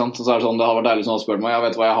 Ja, ikke sant? Og så er det sånn, det har vært deilig som har spurt meg, jeg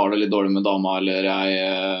vet hva, jeg har det litt dårlig med dama, eller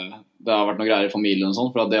det har vært noe greier i familien og sånn,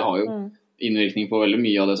 for det har jo innvirkning på veldig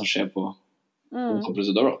mye av det som skjer på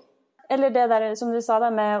topppresidør da. Eller det der, som du sa da,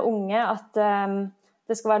 med unge, at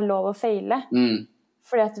det skal være lov å feile.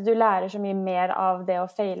 Fordi at du lærer så mye mer av det å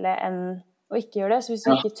feile enn å ikke gjøre det. Så hvis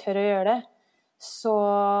du ikke tør å gjøre det,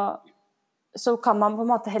 så kan man på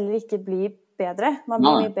en måte heller ikke bli bedre. Man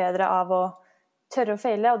blir mye bedre av å tørre å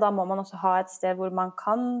feile, og da må man også ha et sted hvor man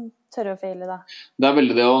kan tørre å feile da. Det er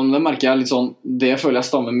veldig det, og det merker jeg litt sånn, det føler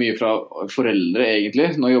jeg stammer mye fra foreldre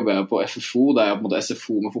egentlig. Nå jobber jeg på FFO, det er på en måte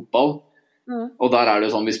SFO med fotball. Og der er det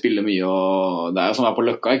jo sånn, vi spiller mye, og det er jo sånn vi er på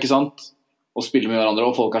Løkka, ikke sant? Og spiller med hverandre,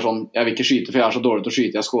 og folk er sånn, jeg vil ikke skyte, for jeg er så dårlig til å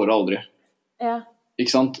skyte, jeg scorer aldri.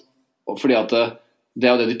 Ikke sant? Og fordi at det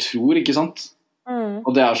er jo det de tror, ikke sant?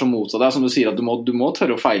 Og det er så motsatt, det er som du sier, at du må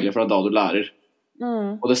tørre å feile, for det er da du lærer.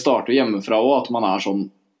 Og det starter jo hjemmefra også, at man er sånn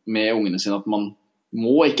med ungene sine, at man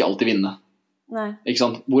må ikke alltid vinne. Ikke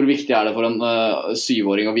sant? Hvor viktig er det for en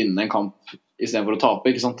 7-åring å vinne en kamp i stedet for å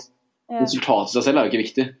tape, ikke sant? Resultatet i seg selv er jo ikke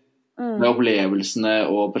viktig. Det er opplevelsene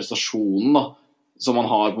og prestasjonen da, som man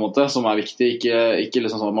har på en måte, som er viktig, ikke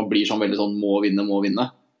liksom sånn at man blir sånn veldig sånn må vinne.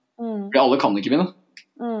 For alle kan ikke vinne.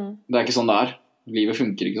 Det er ikke sånn det er. Livet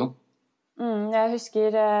funker ikke sånn. Jeg husker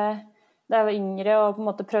da jeg var yngre og på en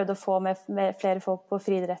måte prøvde å få med flere folk på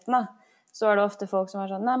friidretten da, så var det ofte folk som var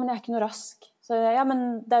sånn, nei, men jeg er ikke noe rask. Så ja,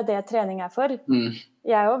 men det er det trening er for.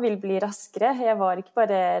 Jeg også vil bli raskere. Jeg var ikke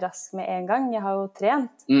bare rask med en gang, jeg har jo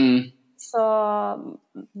trent. Så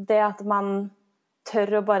det at man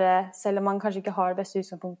tør å bare, selv om man kanskje ikke har det beste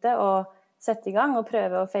utgangspunktet, og sette i gang og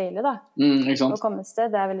prøve å feile da, og komme et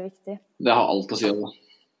sted, det er veldig viktig. Det har alt å si om det.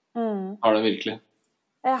 Har det virkelig.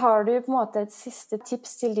 Har du på en måte et siste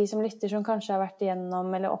tips til de som lytter, som kanskje har vært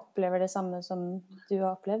igjennom, eller opplever det samme som du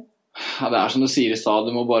har opplevd? Ja, det er som du sier i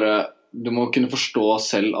sted, du må kunne forstå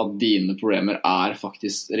selv at dine problemer er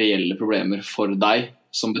faktisk reelle problemer for deg,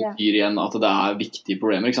 som betyr igjen at det er viktige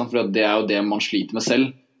problemer, ikke sant? For det er jo det man sliter med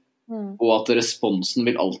selv. Og at responsen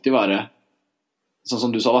vil alltid være, sånn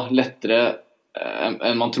som du sa da, lettere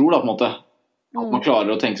enn man tror da, på en måte. At man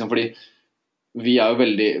klarer å tenke sånn, fordi vi er jo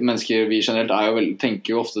veldig, mennesker vi generelt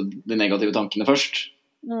tenker jo ofte de negative tankene først.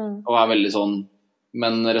 Og er veldig sånn,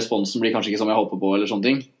 men responsen blir kanskje ikke som jeg håper på, eller sånne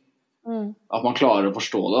ting. At man klarer å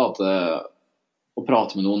forstå det, at å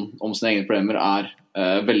prate med noen om sine egne problemer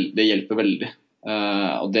det hjelper veldig.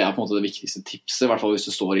 Og det på en måte det viktigste tipset, I hvert fall hvis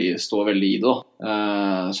du står veldig I det da.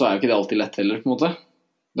 Så jo ikke det alltid lett heller på en måte.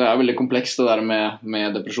 Det veldig komplekst det der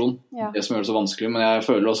med depresjon, det som gjør det så vanskelig, men jeg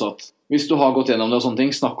føler også at hvis du har gått gjennom det og sånne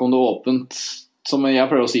ting, snakk om det åpent, som jeg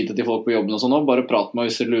prøver å si til folk på jobben og sånn, bare prat med meg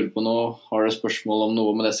hvis dere lurer på noe, har dere spørsmål om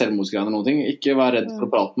noe med det selvmordsgreiene eller noen ting, ikke vær redd for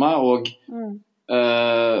å prate med meg, og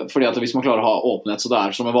fordi at hvis man klarer å ha åpenhet så det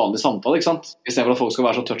som en vanlig samtale, ikke sant? I stedet for at folk skal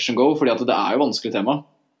være så touch and go, fordi at det jo vanskelig tema.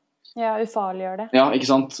 Ja, ufarliggjør det. Ja, ikke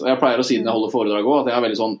sant? Og jeg pleier å si det når jeg holder foredrag også, at jeg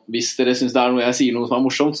veldig sånn, hvis dere synes det noe jeg sier noe som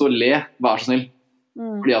morsomt, så le, vær så snill.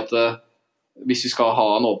 Fordi at hvis vi skal ha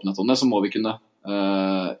en åpenhet om det, så må vi kunne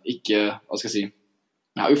ikke, hva skal jeg si,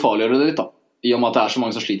 ufarliggjøre det litt da. I og med at det så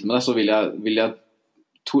mange som sliter med det, så vil jeg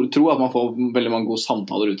tro at man får veldig mange gode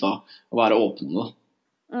samtaler ut av å være åpen om det.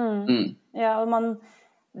 Ja, og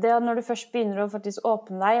det når du først begynner å faktisk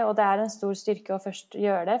åpne deg, og det en stor styrke å først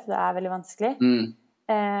gjøre det, for det veldig vanskelig,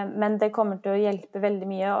 men det kommer til å hjelpe veldig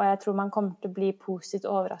mye, og jeg tror man kommer til å bli positivt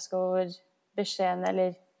overrasket over beskjeden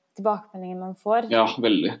eller tilbakemeldingen man får. Ja,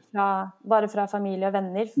 veldig. Bare fra familie og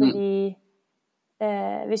venner, fordi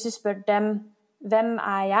hvis du spør dem, hvem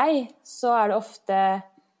jeg? Så det ofte,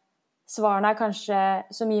 svarene kanskje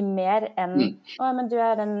så mye mer enn, men du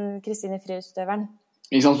den Kristine Friidrettsutøveren.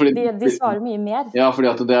 Ikke sant? Fordi, de svarer mye mer. Ja, fordi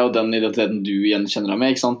at det jo den identiteten du igjen kjenner deg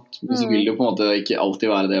med, ikke sant? Men så vil det jo på en måte ikke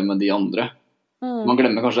alltid være det med de andre. Man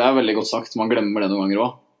glemmer kanskje, det veldig godt sagt, man glemmer det noen ganger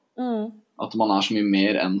også. At man så mye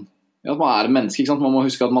mer enn at man et menneske, ikke sant? Man må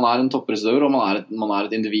huske at man en toppidrettsutøver, og man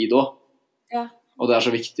et individ også. Ja. Og det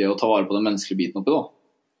så viktig å ta vare på den menneskelige biten oppi da.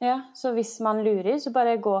 Ja, så hvis man lurer, så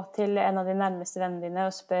bare gå til en av de nærmeste vennene dine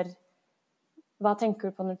og spør hva tenker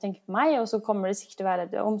du på når du tenker på meg? Og så kommer det sikkert til å være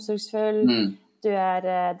du omsorgsfull, du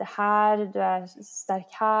det her, du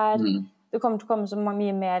sterk her. Du kommer til å komme så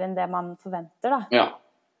mye mer enn det man forventer da. Ja,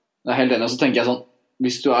 det helt enig. Og så tenker jeg sånn,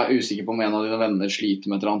 hvis du usikker på om en av dine venner sliter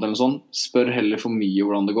med et eller annet eller noe sånt, spør heller for mye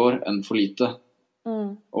hvordan det går enn for lite.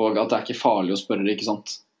 Og at det ikke farlig å spørre det, ikke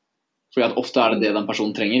sant? Fordi at ofte det den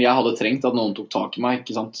personen trenger. Jeg hadde trengt at noen tok tak I meg,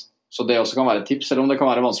 ikke sant? Så det også kan være et tips, selv om det kan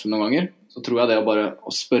være vanskelig noen ganger, så tror jeg det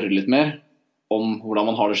å spørre litt mer om hvordan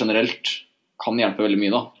man har det generelt kan hjelpe veldig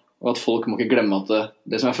mye da. Og at folk må ikke glemme at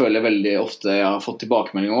det som jeg føler veldig ofte jeg har fått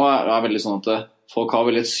tilbakemelding om, veldig sånn at folk har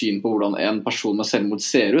veldig et syn på hvordan en person med selvmord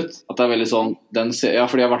ser ut. At det veldig sånn, fordi jeg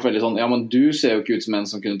har vært veldig sånn, ja, men du ser jo ikke ut som en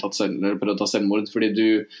som kunne prøvd å ta selvmord, fordi du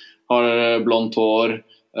har blondt hår,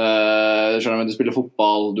 du spiller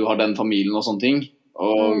fotball, du har den familien og sånne ting,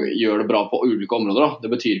 og gjør det bra på ulike områder da.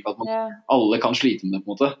 Det betyr ikke at alle kan slite med det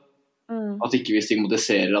på en måte. At ikke vi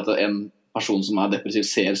stigmatiserer at en person som depressiv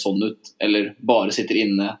ser sånn ut, eller bare sitter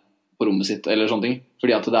inne på rommet sitt, eller sånne ting.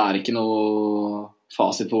 Fordi at det ikke noe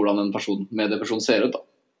fasit på hvordan en person med depresjon ser ut da.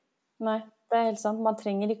 Nei, det helt sant. Man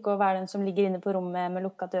trenger ikke å være den som ligger inne på rommet med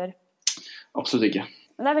lukket dør. Absolutt ikke.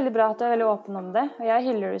 Men det veldig bra at du veldig åpen om det, og jeg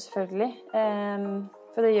hyller det selvfølgelig.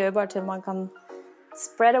 For det gjør bare til at man kan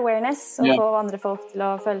spread awareness og få andre folk til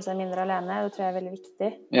å føle seg mindre alene. Det tror jeg veldig viktig.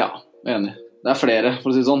 Ja, enig. Det flere,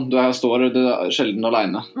 for å si det sånn. Du sjelden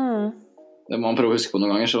alene. Det må man prøve å huske på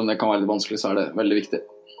noen ganger, selv om det kan være litt vanskelig, så det veldig viktig.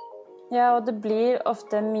 Ja, og det blir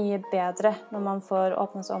ofte mye bedre når man får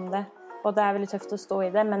åpne seg om det. Og det veldig tøft å stå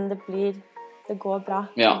I det, men det går bra.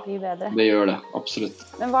 Ja, det blir bedre. Det gjør det, absolutt.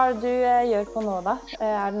 Men hva det du gjør på nå da?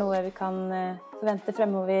 Det noe vi kan forvente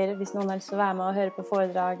fremover hvis noen har lyst til å være med og høre på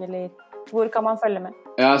foredrag, eller hvor kan man følge med?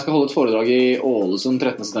 Jeg skal holde et foredrag I Ålesund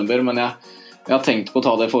 13. september, men jeg har tenkt på å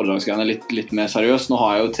ta det foredragsgreiene litt mer seriøst. Nå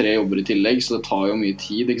har jeg jo 3 jobber I tillegg, så det tar jo mye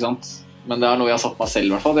tid, ikke sant? Men det noe jeg har satt meg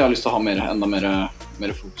selv I hvert fall. Det jeg har lyst til å ha enda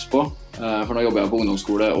mer fokus på. For nå jobber jeg på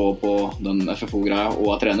ungdomsskole og på den FFO-greia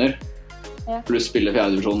og trener. Pluss spiller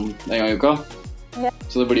 4. divisjon en gang I uka.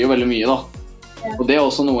 Så det blir jo veldig mye da. Og det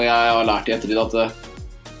også noe jeg har lært I ettertid, at jeg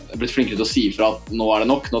har blitt flinkere til å si fra at nå det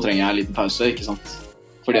nok, nå trenger jeg en liten pause, ikke sant?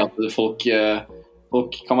 Fordi at folk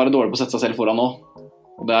kan være dårlige på å sette seg selv foran nå.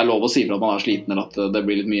 Og det lov å si fra at man sliten eller at det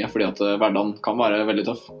blir litt mye, fordi at hverdagen kan være veldig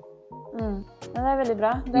tøff. Men det veldig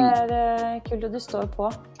bra. Det kult at du står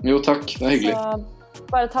på. Jo, takk. Det hyggelig. Så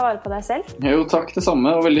bare ta vare på deg selv. Jo, takk. Det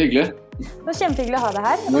samme, og veldig hyggelig. Det var kjempehyggelig å ha deg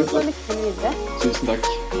her. Og så lykke til videre. Tusen takk.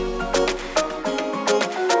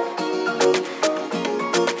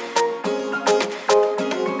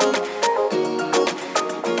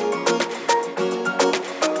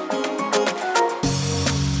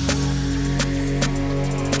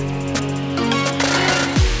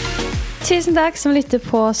 Tusen takk som lytter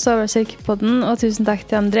på Soversyke-podden, og tusen takk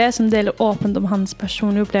til André som deler åpent om hans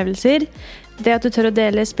personlige opplevelser. Det at du tør å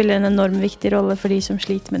dele spiller en enormt viktig rolle for de som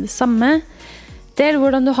sliter med det samme. Del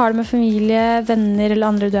hvordan du har det med familie, venner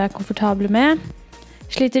eller andre du er komfortable med.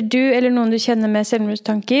 Sliter du eller noen du kjenner med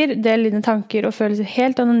selvmordstanker, del dine tanker og følelser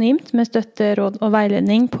helt anonymt med støtte, råd og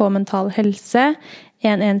veiledning på mental helse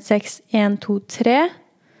 116 123.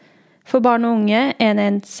 For barn og unge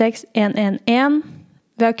 116 111.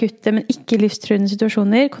 Ved akutte, men ikke livstruende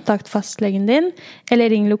situasjoner, kontakt fastlegen din,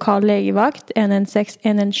 eller ring lokal legevakt 116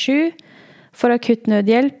 117. For akutt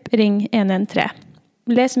nødhjelp, ring 113.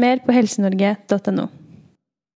 Les mer på helsenorge.no.